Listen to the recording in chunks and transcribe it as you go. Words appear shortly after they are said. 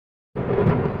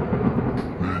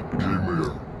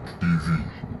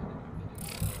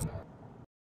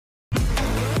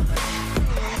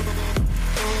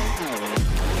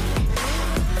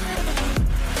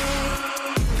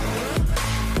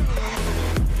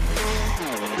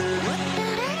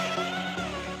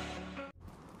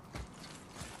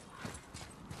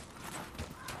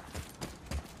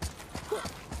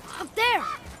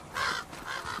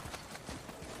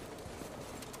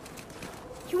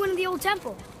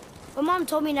temple. But Mom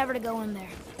told me never to go in there.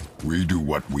 We do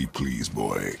what we please,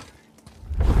 boy.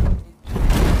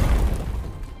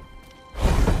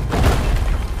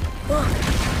 Look.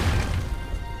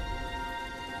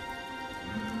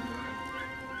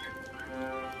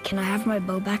 Can I have my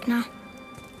bow back now?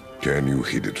 Can you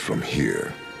hit it from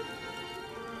here?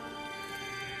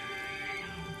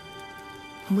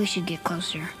 We should get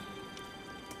closer.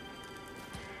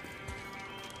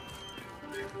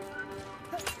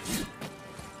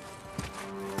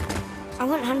 I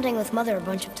went hunting with Mother a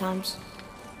bunch of times.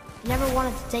 She never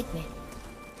wanted to take me.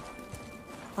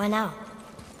 Why now?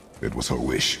 It was her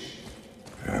wish.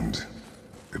 And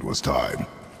it was time.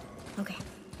 Okay.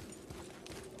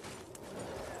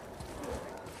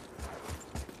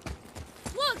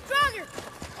 Look, Draugr!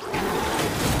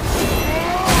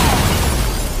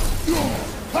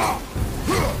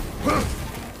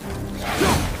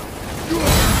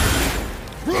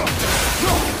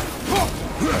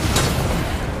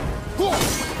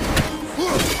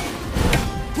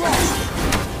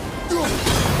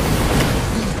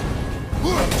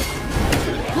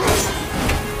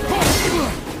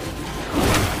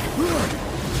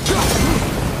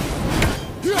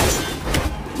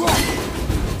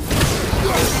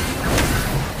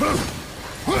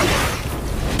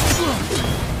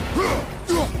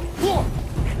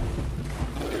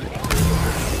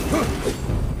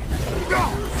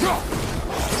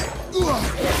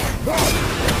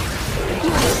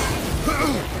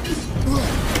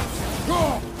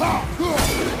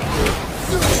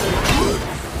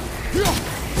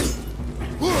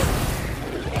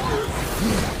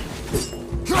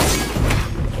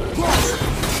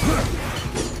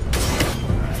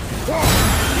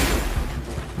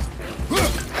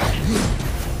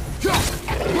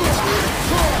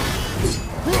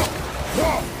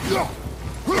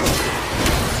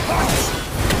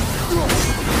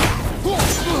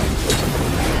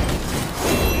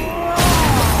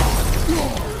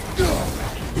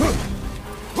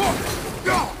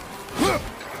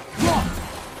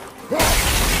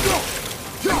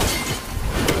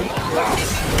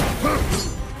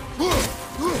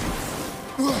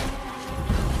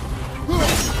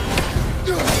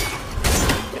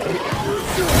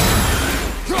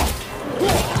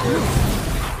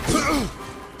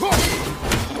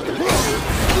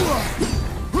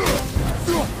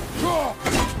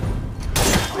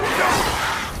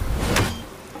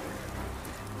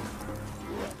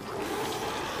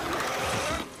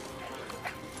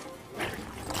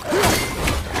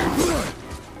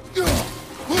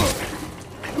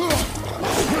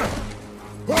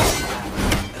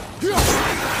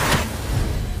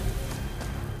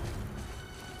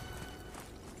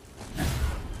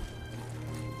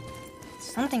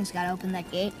 Something's gotta open that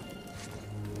gate.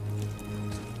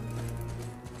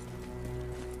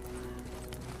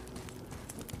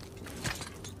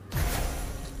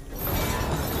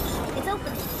 It's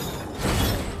open.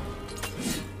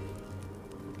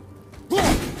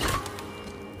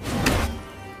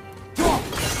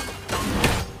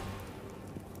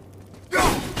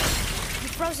 You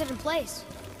froze it in place.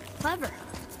 Clever.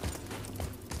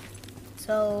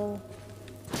 So...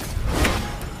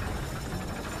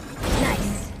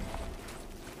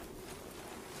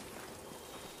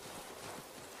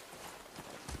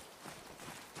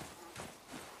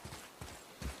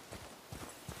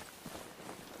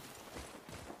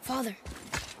 Father,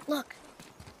 look.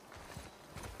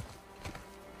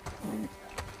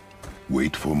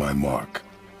 Wait for my mark.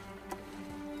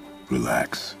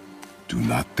 Relax. Do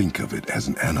not think of it as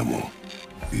an animal.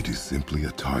 It is simply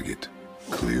a target.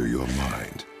 Clear your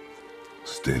mind.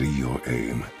 Steady your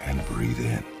aim and breathe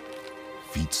in.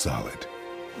 Feet solid.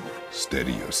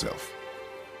 Steady yourself.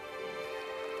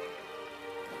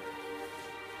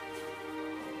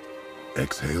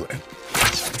 Exhale and...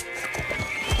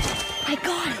 I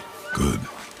got it. Good.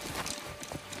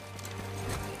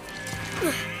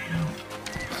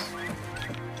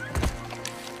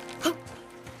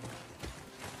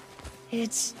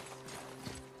 It's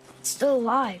still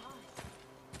alive.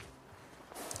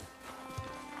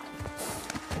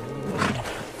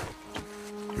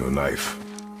 Your knife.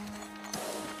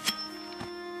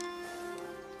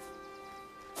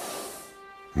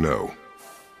 No.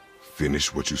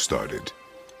 Finish what you started.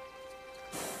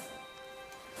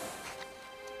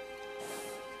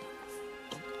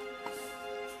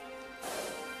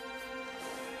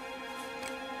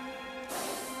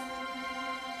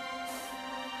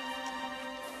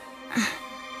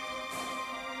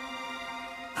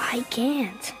 I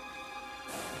can't.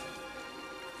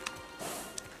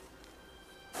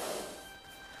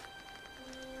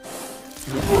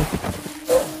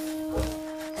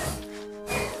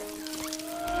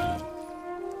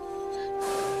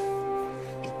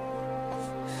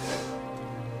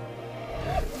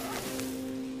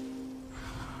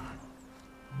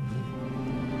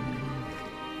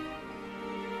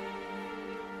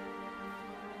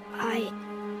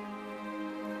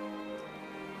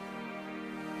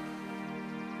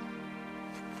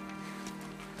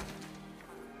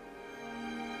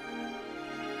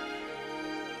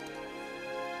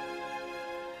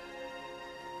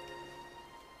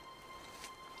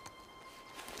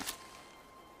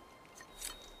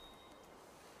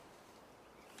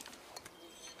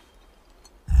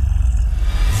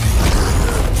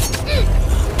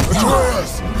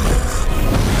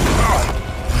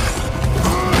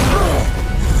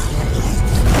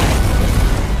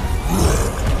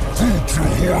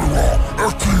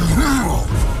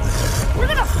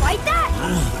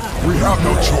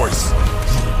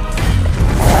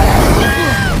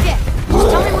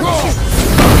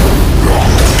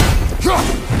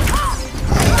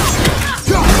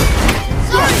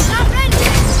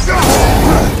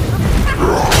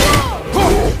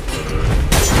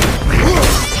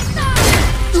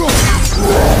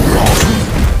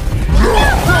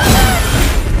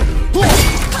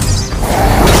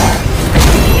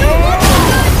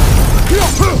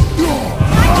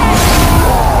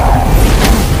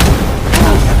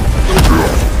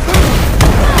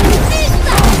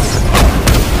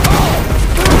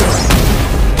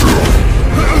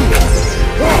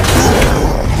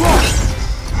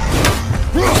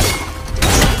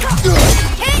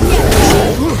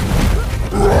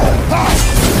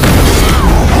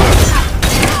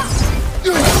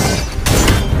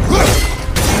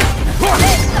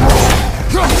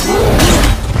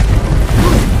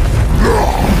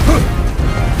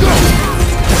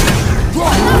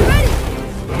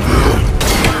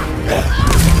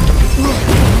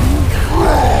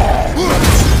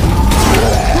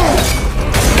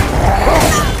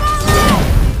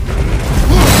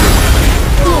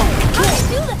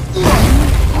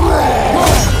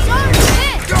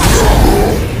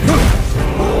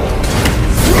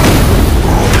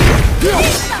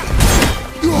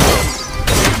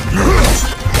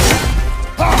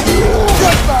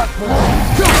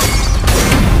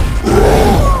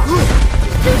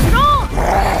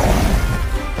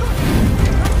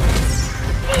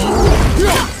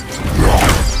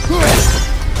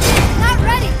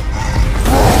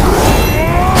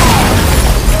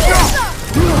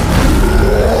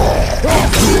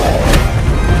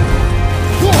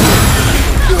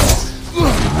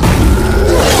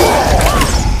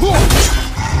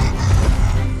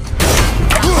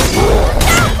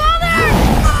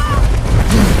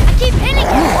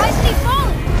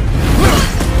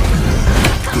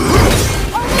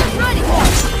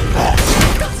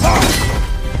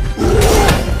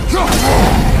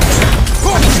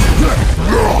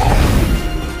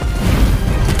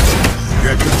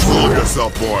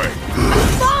 boy.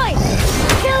 Fine!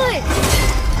 Kill it!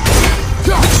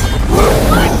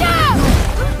 Watch out!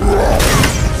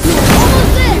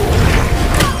 Almost there!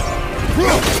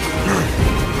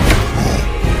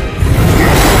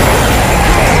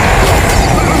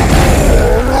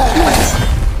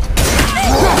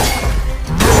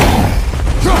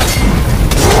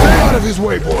 Stay out of his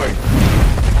way, boy.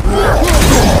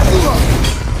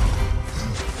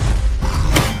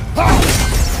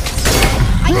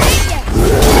 I hate you!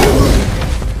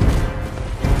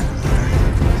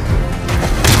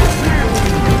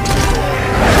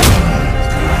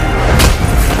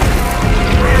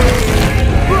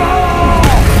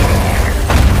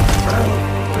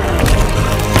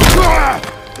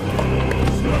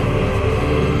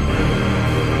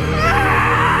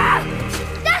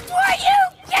 That's what you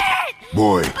get!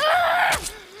 Boy,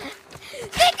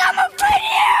 Think I'm afraid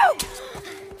of you!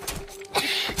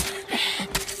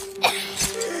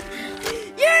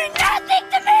 You're nothing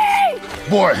to me!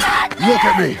 boy, look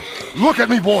at me. Look at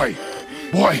me, boy.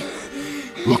 Boy,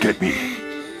 look at me.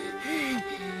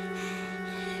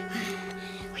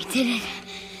 We did it.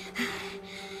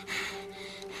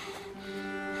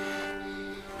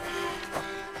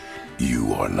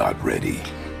 You are not ready.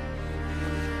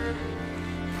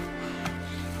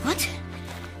 What?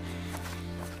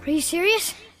 Are you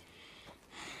serious?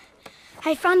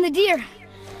 I found the deer.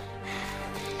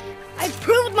 I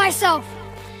proved myself.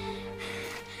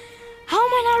 How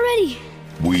am I not ready?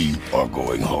 We are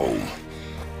going home.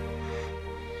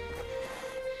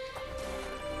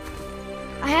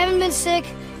 I haven't been sick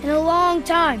in a long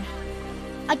time.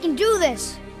 I can do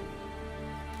this.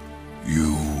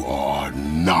 You are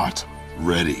not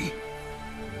ready.